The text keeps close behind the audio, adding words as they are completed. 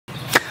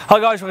Hi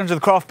guys, welcome to the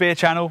Craft Beer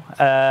channel.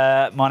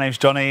 My name's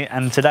Jonny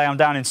and today I'm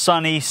down in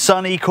sunny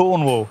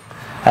Cornwall.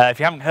 If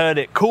you haven't heard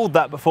it called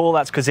that before,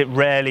 that's because it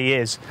rarely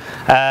is.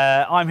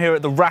 I'm here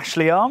at the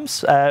Rashley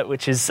Arms,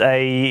 which is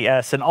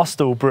a St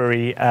Austell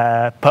brewery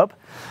pub.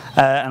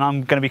 And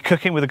I'm going to be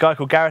cooking with a guy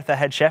called Gareth, the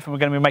head chef, and we're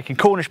going to be making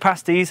Cornish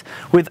pasties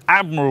with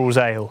Admiral's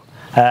ale.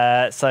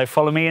 So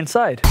follow me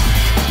inside.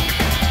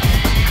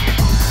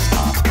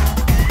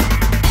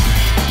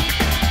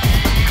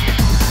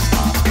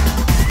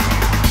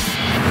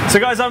 So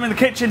guys, I'm in the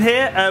kitchen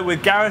here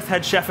with Gareth,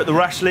 head chef at the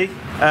Rashley.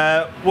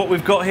 What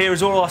we've got here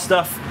is all our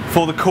stuff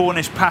for the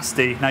Cornish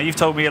pasty. Now you've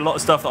told me a lot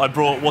of stuff that I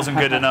brought wasn't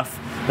good enough.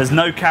 There's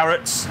no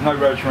carrots, no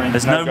rosemary,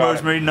 there's no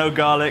rosemary, no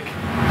garlic.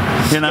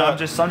 You know, I'm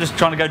just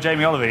trying to go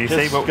Jamie Oliver, you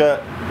see, but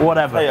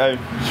whatever. Potato,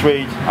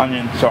 swede,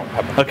 onion, salt,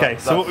 pepper. Okay,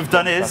 so what we've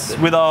done is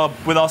with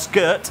our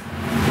skirt,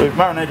 we've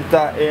marinated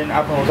that in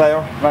Admiral's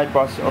ale made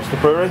by Austell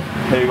Brewery,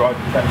 who I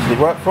actually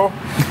work for.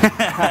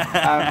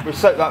 We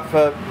soaked that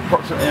for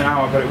approximately an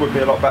hour, but it would be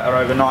a lot better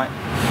overnight.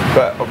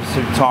 But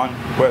obviously, with time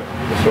we're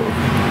sort of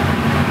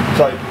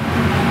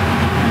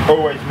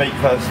always meat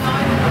first,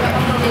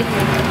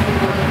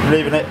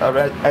 leaving it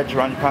edge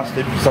around your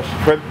pasty with sausage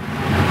crimp.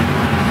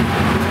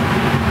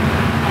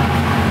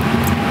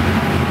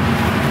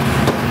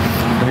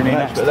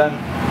 But then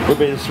would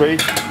be the swede,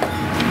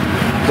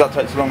 because that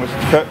takes the longest to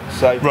cook.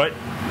 So right,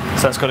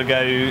 so that's got to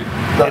go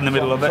in the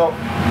middle of it,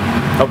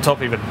 up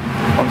top even,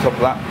 on top of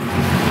that,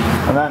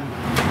 and then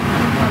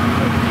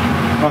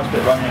nice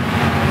bit of onion,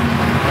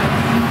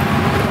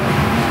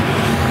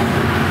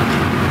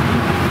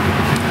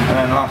 and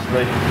then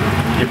lastly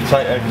your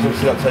potato, because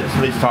obviously that takes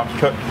the least time to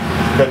cook,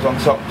 goes on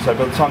top. So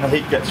by the time the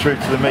heat gets through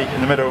to the meat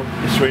in the middle,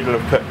 your swede will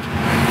have cooked.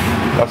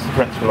 That's the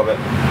principle of it.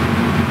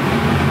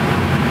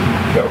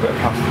 A little bit of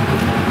pasta,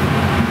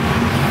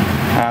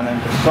 and then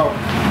just salt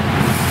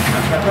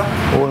and pepper.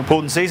 All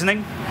important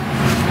seasoning.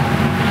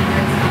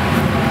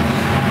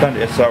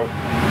 Plenty of salt,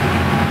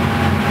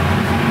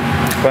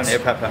 plenty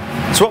of pepper.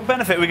 So what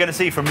benefit are we going to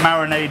see from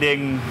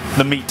marinating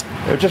the meat?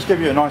 It'll just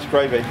give you a nice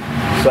gravy.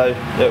 So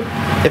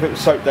if it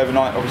was soaked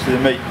overnight, obviously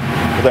the meat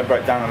will then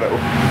break down a little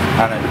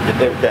and it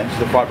will get into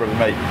the fibre of the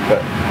meat,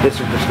 but this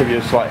will just give you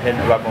a slight hint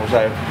of Admiral's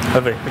ale.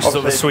 Lovely, which is sort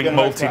of the sweet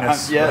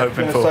maltiness we're hoping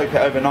for. If you're going to soak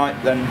it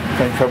overnight, then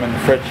throw them in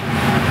the fridge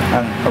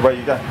and away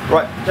you go.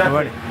 Right, Jack,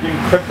 you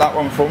can crimp that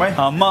one for me.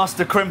 Our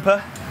master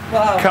crimper,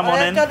 well, come on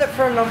in. I've done it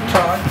for a long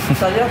time,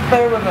 so just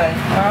bear with me,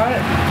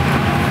 alright?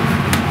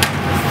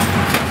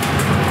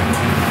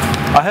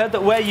 I heard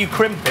that where you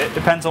crimp it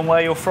depends on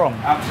where you're from.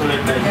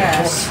 Absolutely.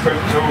 Yes. Cornish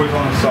crimps are always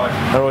on the side.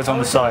 They're always on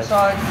the side.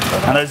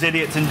 And those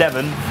idiots in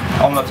Devon?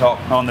 On the top.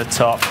 On the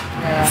top.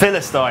 Yeah.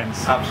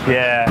 Philistines. Absolutely.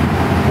 Yeah.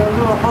 There's a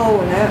little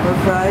hole in it, I'm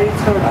afraid.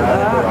 Sorry about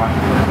that. Right.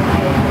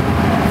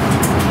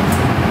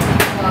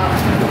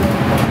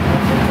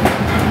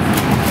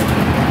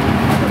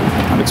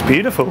 That looks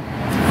beautiful. What's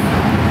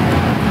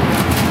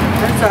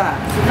that?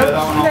 So Get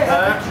that one off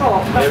there.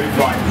 Top. Here we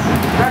fine.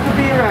 That could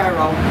be your air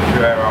roll.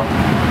 Your air roll.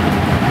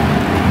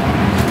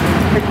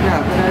 Pick it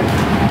up,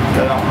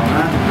 Get that one on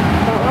there.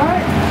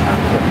 alright?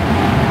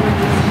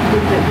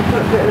 Put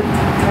a bit of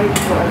tape,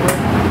 whatever.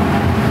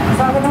 Is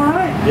that one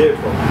alright?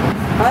 Beautiful.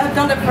 I have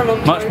done it for a long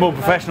time. Much more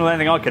professional than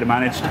anything I could have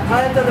managed.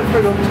 I have done it for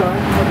a long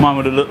time. Mine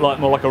would have looked like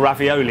more like a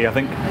ravioli, I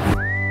think.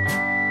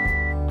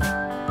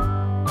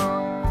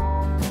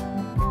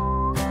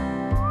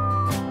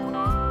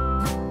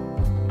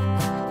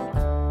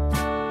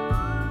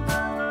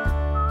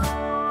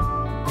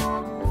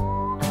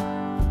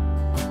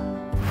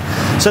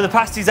 So the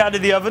pasty's out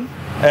of the oven.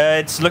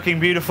 It's looking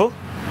beautiful.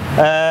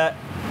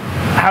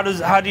 How do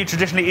you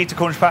traditionally eat a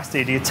Cornish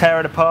pasty? Do you tear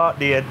it apart?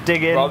 Do you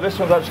dig in? Well, this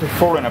one's actually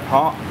falling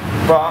apart,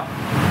 but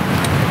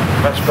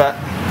best bet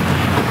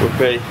would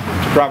be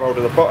to grab hold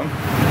of the bottom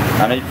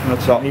and eat from the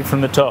top. Eat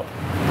from the top.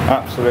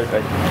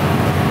 Absolutely.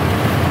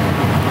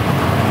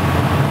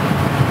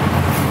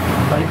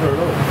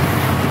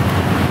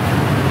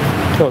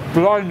 So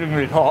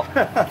blindingly hot.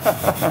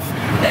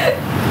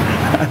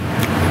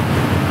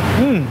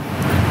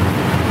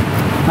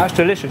 That's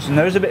delicious, and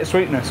there is a bit of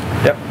sweetness.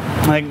 Yep.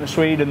 I think the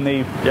swede and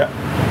the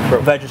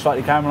veg are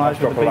slightly caramelised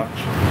with the beef. Lunch.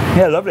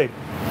 Yeah, lovely.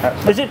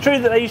 Excellent. Is it true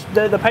that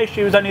the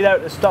pastry was only there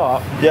at the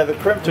start? Yeah, the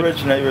crimp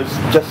originally was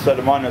just so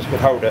the miners could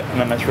hold it, and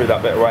then they threw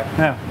that bit away.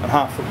 Yeah. And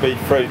half would be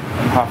fruit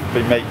and half would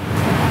be meat,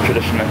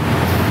 traditionally.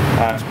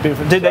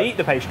 Beautiful. Did they eat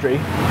the pastry?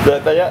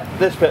 They ate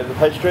this bit of the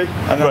pastry,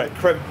 and then the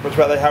crimp was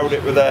where they held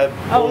it with their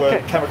all the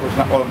chemicals,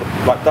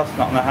 like dust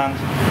nut on their hands,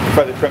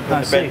 throw the crimp in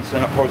the bin so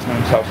they're not poisoning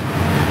themselves.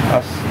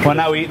 Well,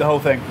 now we eat the whole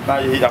thing. Now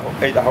you eat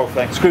the whole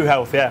thing. Screw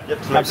health, yeah.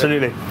 Yep,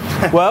 absolutely.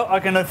 Well,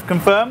 I can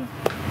confirm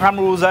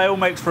Admiral's ale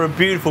makes for a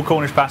beautiful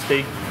Cornish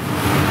pasty.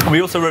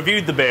 We also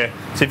reviewed the beer,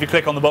 so if you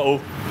click on the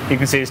bottle, you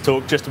can see us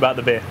talk just about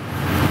the beer.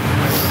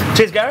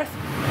 Cheers, Gareth.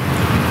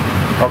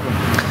 Welcome.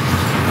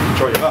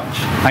 Enjoy your lunch.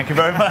 Thank you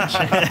very much.